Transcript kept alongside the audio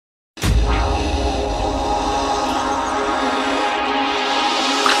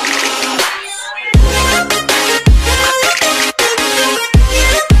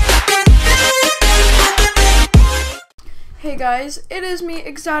guys, it is me,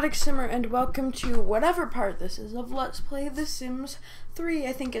 Exotic Simmer, and welcome to whatever part this is of Let's Play The Sims 3.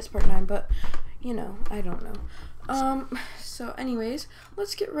 I think it's part 9, but, you know, I don't know. So anyways,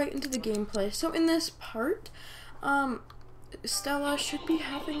 let's get right into the gameplay. So in this part, Stella should be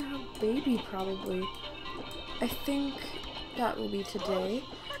having her baby, probably. I think that will be today.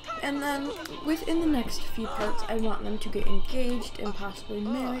 And then, within the next few parts, I want them to get engaged and possibly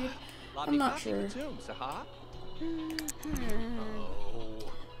married. I'm not sure.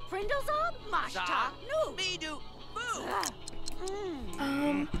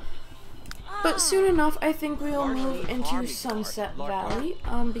 But soon enough, I think we'll move into Sunset Valley,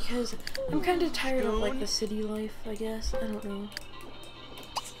 because I'm kind of tired of, like, the city life, I guess. I don't know.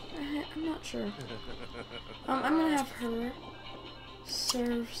 I'm not sure. I'm gonna have her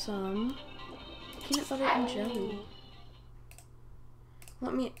serve some peanut butter and jelly.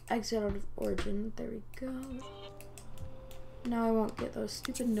 Let me exit out of Origin. There we go. Now I won't get those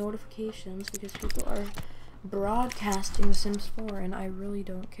stupid notifications because people are broadcasting The Sims 4 and I really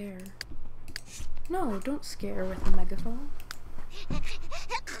don't care. No, don't scare with a megaphone.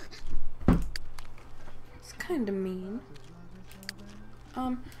 It's kinda mean.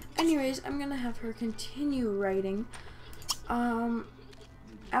 Anyways, I'm gonna have her continue writing,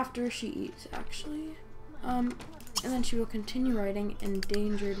 after she eats, actually. And then she will continue writing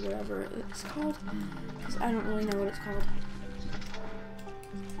Endangered, whatever it's called, because I don't really know what it's called.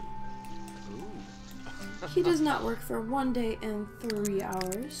 He does not work for 1 day and 3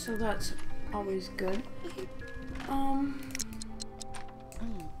 hours, so that's always good.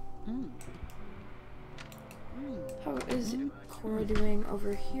 How is Cora doing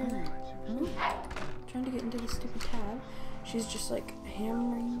over here? Ooh, trying to get into the stupid tab. She's just like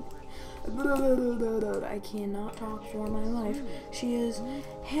hammering. I cannot talk for my life. She is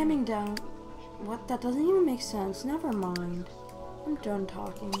hamming down. What? That doesn't even make sense. Never mind. I'm done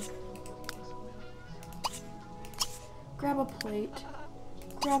talking. Grab a plate.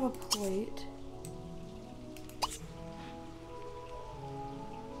 Grab a plate.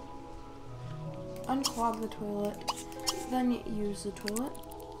 Unclog the toilet. Then use the toilet.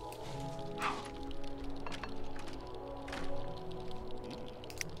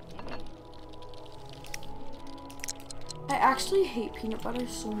 I actually hate peanut butter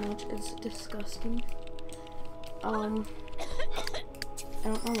so much, it's disgusting. I don't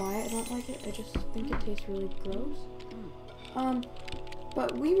know why I don't like it, I just think it tastes really gross.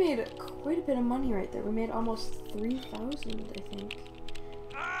 But we made quite a bit of money right there. We made almost 3,000, I think.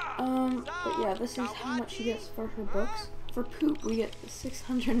 But yeah, this is how much she gets for her books. For poop, we get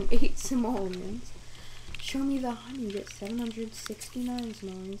 608 simoleons. Show me the honey, we get 769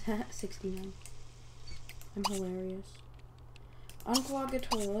 simoleons. 69. I'm hilarious. Unclog a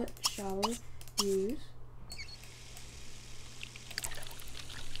toilet, shower, use.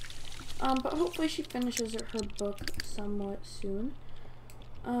 But hopefully she finishes her book somewhat soon.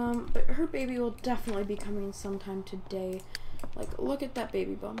 But her baby will definitely be coming sometime today. Like, look at that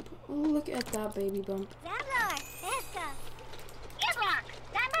baby bump. Look at that baby bump.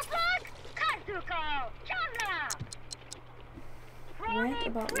 Rant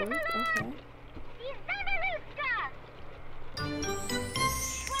about work? Okay.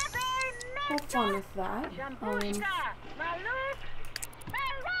 Have fun with that.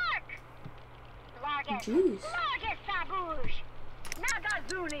 Jeez.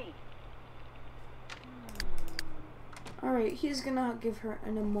 Alright, he's gonna give her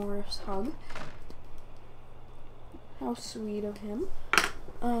an amorous hug. How sweet of him.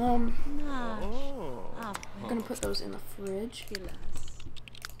 I'm gonna put those in the fridge.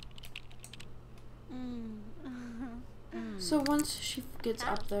 So once she gets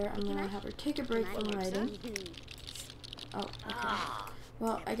up there, I'm gonna have her take a break from writing. Oh, okay.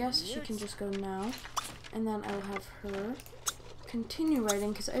 Well, I guess she can just go now. And then I will have her continue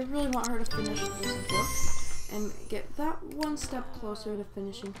writing, because I really want her to finish this book and get that one step closer to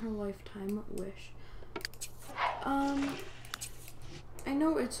finishing her lifetime wish. I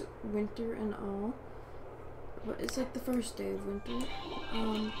know it's winter and all, but it's like the first day of winter.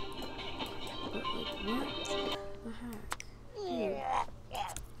 But like, what the heck? Here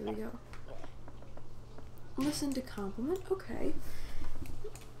we go. Listen to compliment? Okay.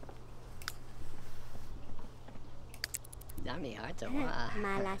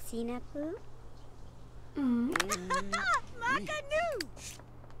 Malasina poo?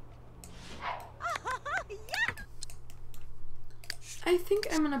 I think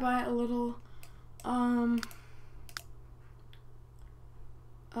I'm gonna buy a little,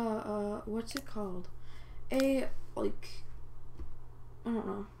 what's it called? Like, I don't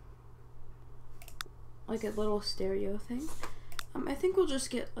know. Like a little stereo thing. I think we'll just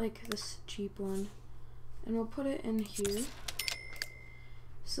get like this cheap one and we'll put it in here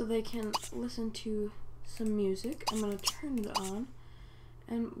so they can listen to some music. I'm gonna turn it on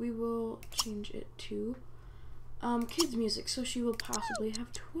and we will change it to kids music, so she will possibly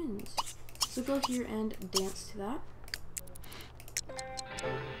have twins. So go here and dance to that.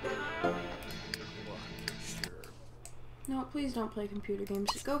 No, please don't play computer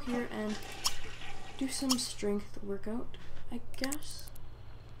games. Go here and do some strength workout, I guess.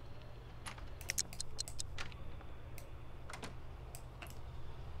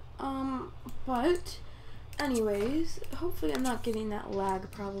 But anyways, hopefully I'm not getting that lag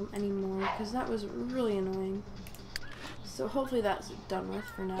problem anymore, because that was really annoying. So hopefully that's done with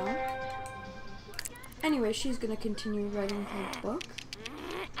for now. Anyway, she's gonna continue writing her book.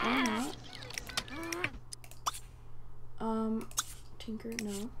 Or not. Tinker,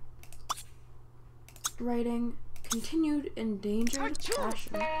 no. Writing continued endangered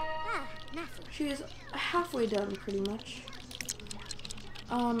passion. She is halfway done, pretty much.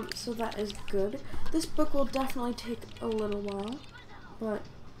 So that is good. This book will definitely take a little while, but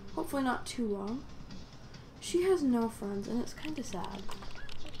hopefully not too long. She has no friends, and it's kind of sad.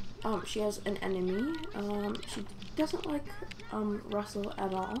 She has an enemy. She doesn't like, Russell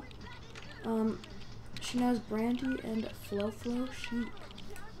at all. She knows Brandy and Flo Chic,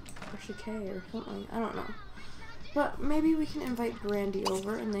 or Chique, or something. I don't know. But maybe we can invite Brandy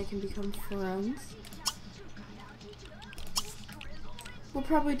over, and they can become friends. We'll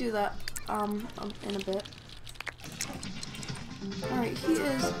probably do that, in a bit. Alright, he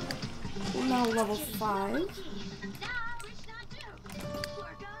is now level 5.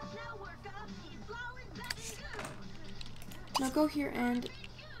 Now go here and,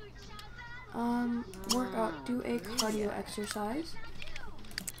 work out, do a cardio exercise.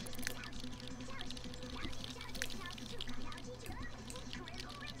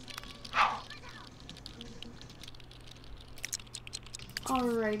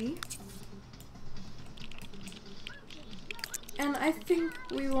 Alrighty. And I think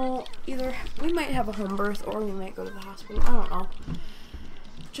we will we might have a home birth or we might go to the hospital. I don't know.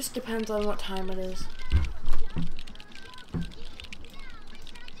 Just depends on what time it is.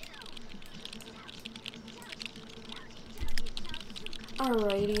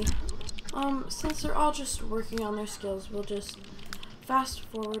 Alrighty. Since they're all just working on their skills, we'll just fast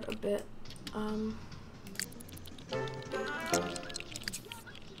forward a bit.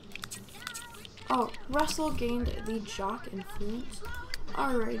 Oh, Russell gained the jock influence.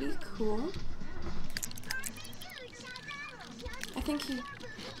 Alrighty, cool. I think he...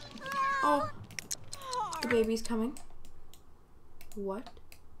 Oh, the baby's coming. What?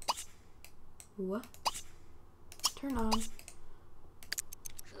 What? Turn on.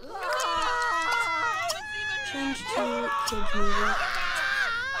 Change to kids music.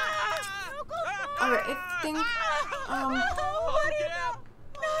 Alright, I think,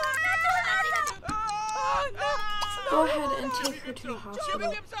 go ahead and take her to the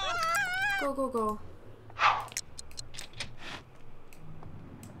hospital. Go, go, go.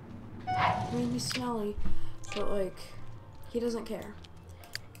 I mean, he's smelly, but like, he doesn't care.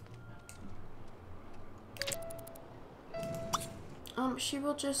 She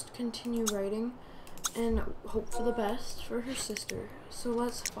will just continue writing and hope for the best for her sister. So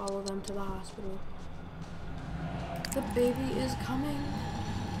let's follow them to the hospital. The baby is coming.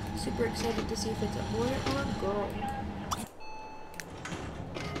 Super excited to see if it's a boy or a girl.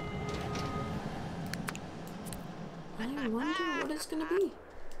 I wonder what it's gonna be.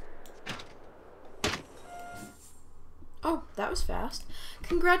 Oh, that was fast.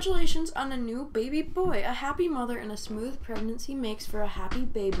 Congratulations on a new baby boy. A happy mother and a smooth pregnancy makes for a happy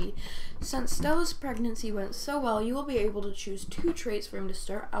baby. Since Stella's pregnancy went so well, you will be able to choose 2 traits for him to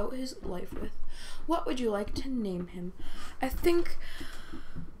start out his life with. What would you like to name him? I think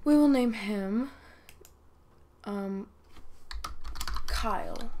we will name him,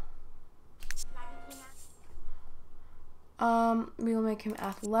 Kyle. We will make him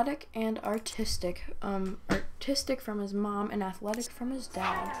athletic and artistic. Artistic from his mom and athletic from his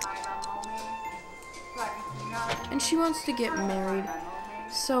dad. And she wants to get married,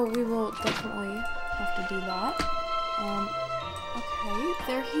 so we will definitely have to do that. Okay,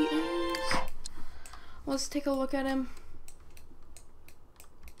 there he is. Let's take a look at him.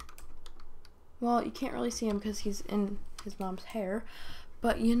 Well, you can't really see him because he's in his mom's hair,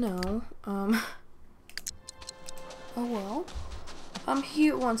 but you know, oh well.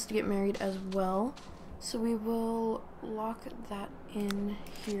 He wants to get married as well, so we will lock that in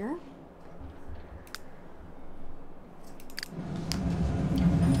here.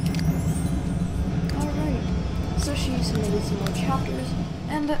 Alright, So she submitted some more chapters,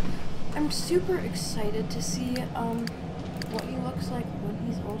 and I'm super excited to see what he looks like when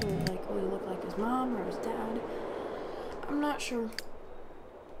he's older. Like, will he look like his mom or his dad? I'm not sure.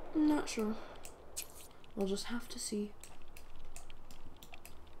 I'm not sure. We'll just have to see.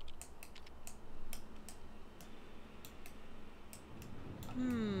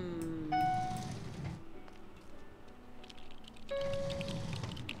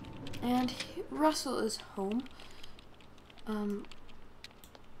 And Russell is home.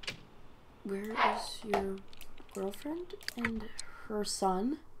 Where is your girlfriend and her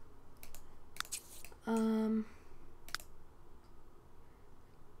son? Hello?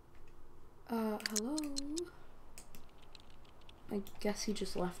 I guess he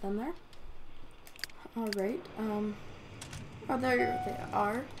just left them there. Alright, oh, there they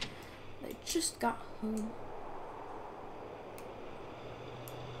are. They just got home.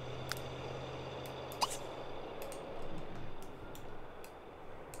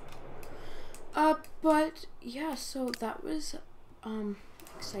 But yeah, so that was,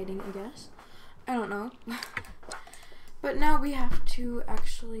 exciting, I guess. I don't know. But now we have to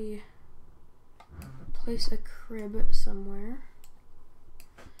actually place a crib somewhere.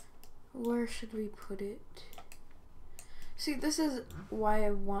 Where should we put it? See, this is why I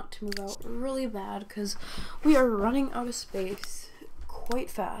want to move out really bad, because we are running out of space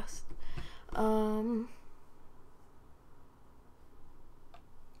quite fast.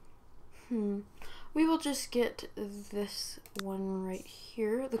 We will just get this one right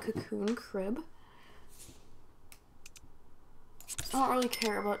here, the cocoon crib. I don't really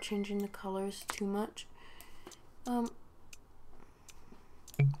care about changing the colors too much.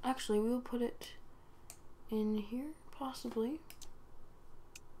 Actually, we will put it in here, possibly.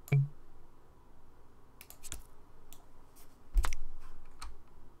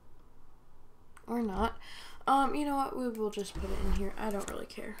 Or not. You know what? We will just put it in here. I don't really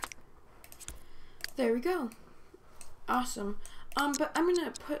care. There we go. Awesome. But I'm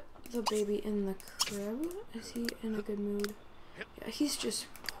gonna put the baby in the crib. Is he in a good mood? Yeah, he's just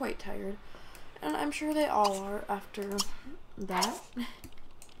quite tired. And I'm sure they all are after that.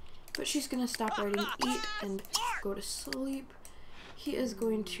 But she's gonna stop writing, eat, and go to sleep. He is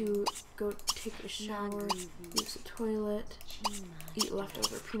going to go take a shower, use the toilet, eat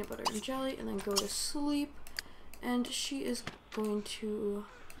leftover peanut butter and jelly, and then go to sleep. And she is going to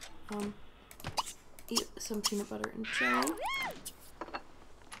eat some peanut butter and jelly.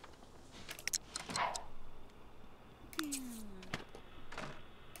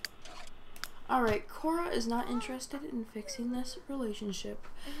 Alright, Cora is not interested in fixing this relationship.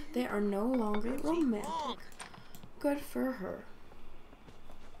 They are no longer romantic. Good for her.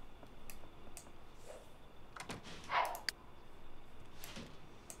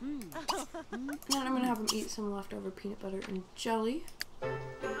 And I'm gonna have him eat some leftover peanut butter and jelly.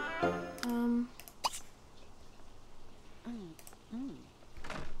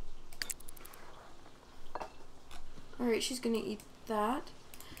 Alright, she's gonna eat that.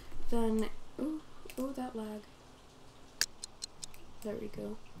 Then, oh, that lag. There we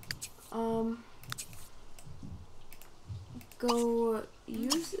go. Go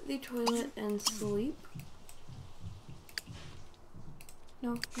use the toilet and sleep.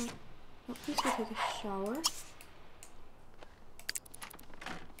 No, please go take a shower.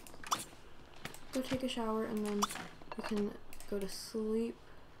 Go take a shower and then you can go to sleep.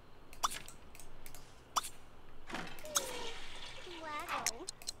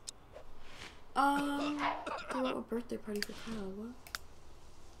 Throw a birthday party for Kyle, what?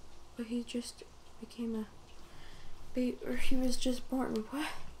 But he just became a baby, or he was just born, what?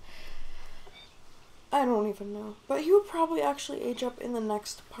 I don't even know. But he will probably actually age up in the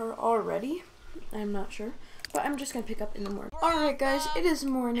next part already. I'm not sure. But I'm just gonna pick up in the morning. Alright guys, it is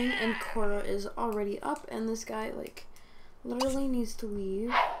morning and Cora is already up and this guy, like, literally needs to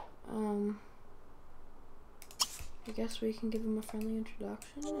leave. I guess we can give him a friendly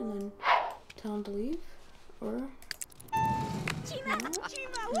introduction and then tell him to leave. Or...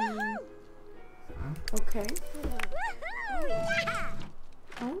 okay.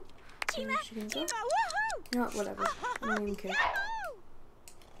 Oh, she gonna go? You know what, whatever. I don't even care.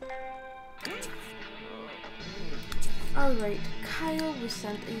 Alright, Kyle was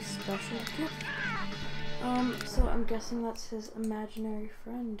sent a special gift. So I'm guessing that's his imaginary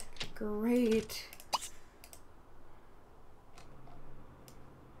friend. Great.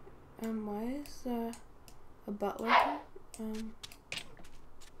 Why is a butler here?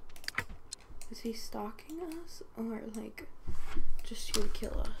 Is he stalking us? Or, like, just here to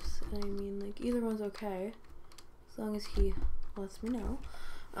kill us? I mean, like, either one's okay. As long as he lets me know.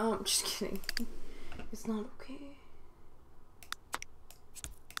 Just kidding. It's not okay.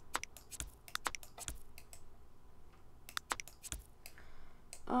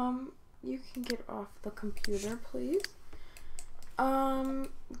 You can get off the computer, please.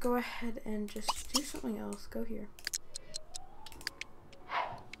 Go ahead and just do something else. Go here.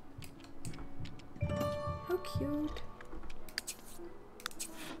 How cute.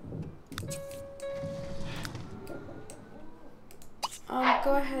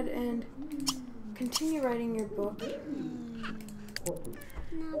 Go ahead and continue writing your book.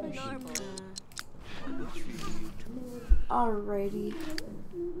 Alrighty.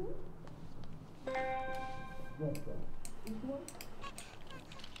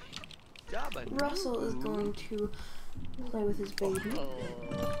 Russell is going to play with his baby.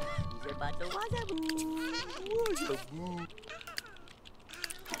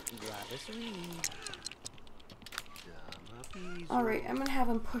 Alright, I'm gonna have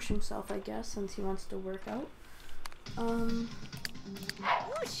him push himself, I guess, since he wants to work out. No.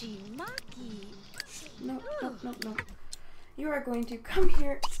 You are going to come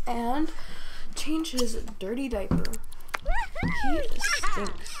here and change his dirty diaper. He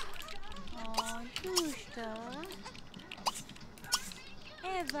stinks.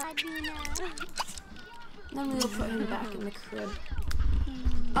 Then we will put him back in the crib.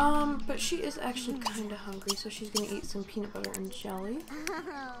 But she is actually kind of hungry, so she's gonna eat some peanut butter and jelly.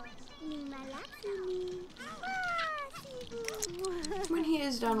 When he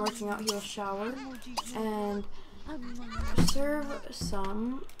is done working out, he will shower and serve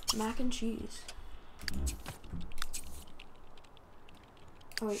some mac and cheese.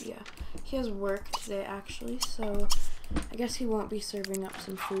 Oh wait, yeah. He has work today actually, so I guess he won't be serving up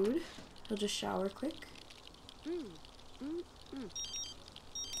some food. He'll just shower quick.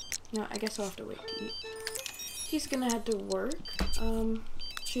 No, I guess I'll have to wait to eat. He's gonna head to work.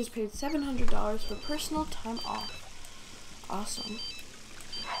 She was paid $700 for personal time off. Awesome.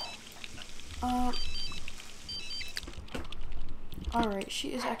 Alright, she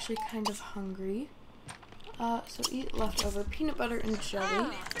is actually kind of hungry. So eat leftover peanut butter and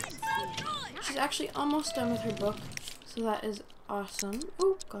jelly. She's actually almost done with her book, so that is awesome.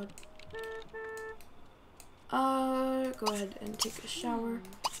 Oh, God. Go ahead and take a shower,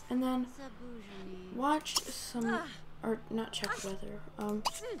 and then watch some, or not check weather,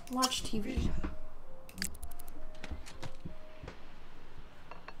 watch TV.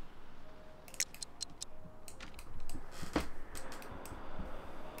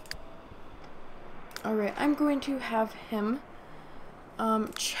 Alright, I'm going to have him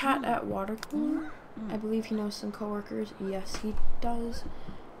chat at water cooler. I believe he knows some coworkers. Yes, he does.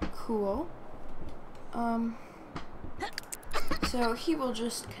 Cool. So he will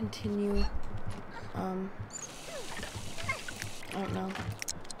just continue, I don't know,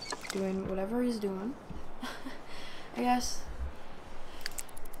 doing whatever he's doing, I guess.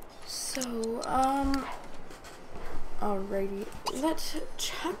 So, alrighty, let's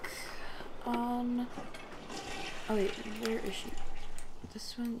check on, oh wait, where is she?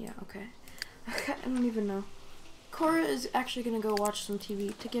 This one? Yeah, okay. I don't even know. Cora is actually gonna go watch some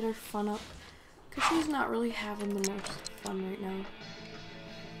TV to get her fun up, because she's not really having the most fun right now.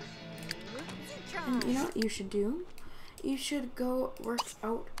 And you know what you should do? You should go work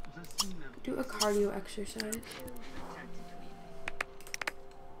out, do a cardio exercise.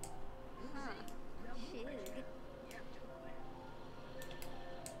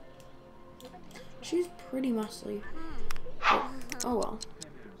 She's pretty muscly. Oh well.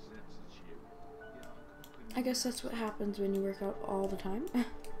 I guess that's what happens when you work out all the time.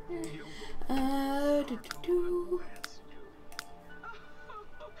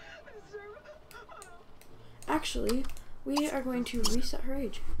 Actually, we are going to reset her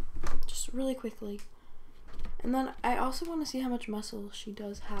age, just really quickly. And then I also want to see how much muscle she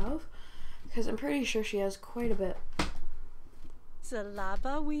does have, because I'm pretty sure she has quite a bit.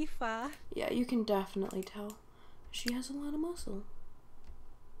 Yeah, you can definitely tell. She has a lot of muscle.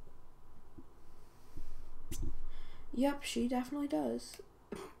 Yep, she definitely does.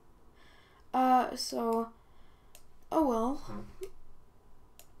 So, oh well.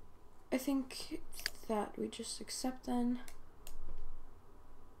 I think that we just accept then.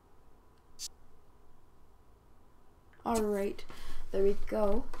 Alright, there we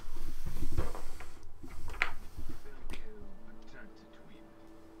go.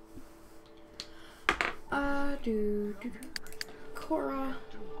 Cora,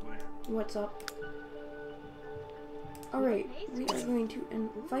 what's up? Alright, we are going to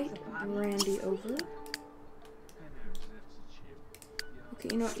invite Randy over. Okay,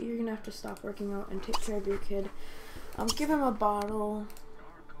 you know what, you're gonna have to stop working out and take care of your kid. Give him a bottle.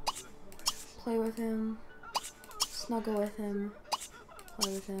 play with him, snuggle with him,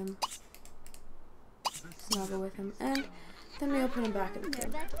 play with him, snuggle with him, and then we'll put him back in the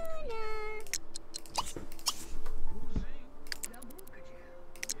crib.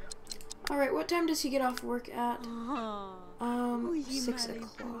 Alright, what time does he get off work at? 6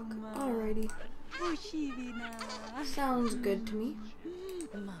 o'clock. Alrighty. Sounds good to me.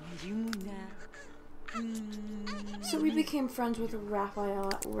 So we became friends with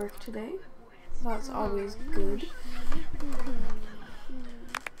Raphael at work today. That's always good.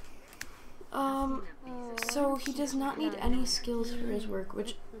 So he does not need any skills for his work,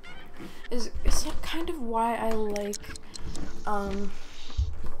 which is kind of why I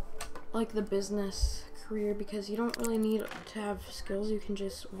like the business career, because you don't really need to have skills. You can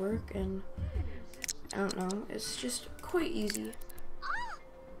just work, and I don't know, it's just quite easy.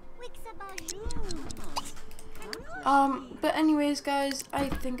 But anyways, guys, I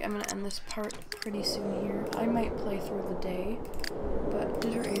think I'm gonna end this part pretty soon here. I might play through the day, but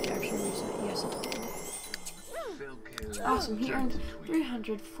did her age actually reset? Yes, it did. Awesome, he earned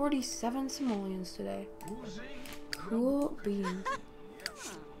 347 simoleons today. Cool beans.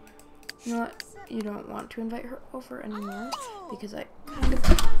 You know what? You don't want to invite her over anymore, because I kind of...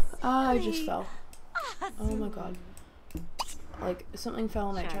 I just fell. Oh my god. Like, something fell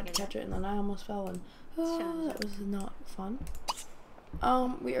and I tried to catch it, and then I almost fell, and that was not fun.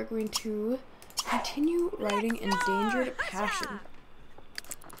 We are going to continue writing Endangered Passion.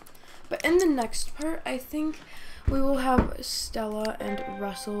 But in the next part, I think we will have Stella and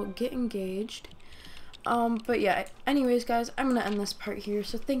Russell get engaged. But yeah, anyways, guys, I'm gonna end this part here.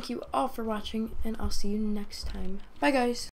 So thank you all for watching, and I'll see you next time. Bye, guys.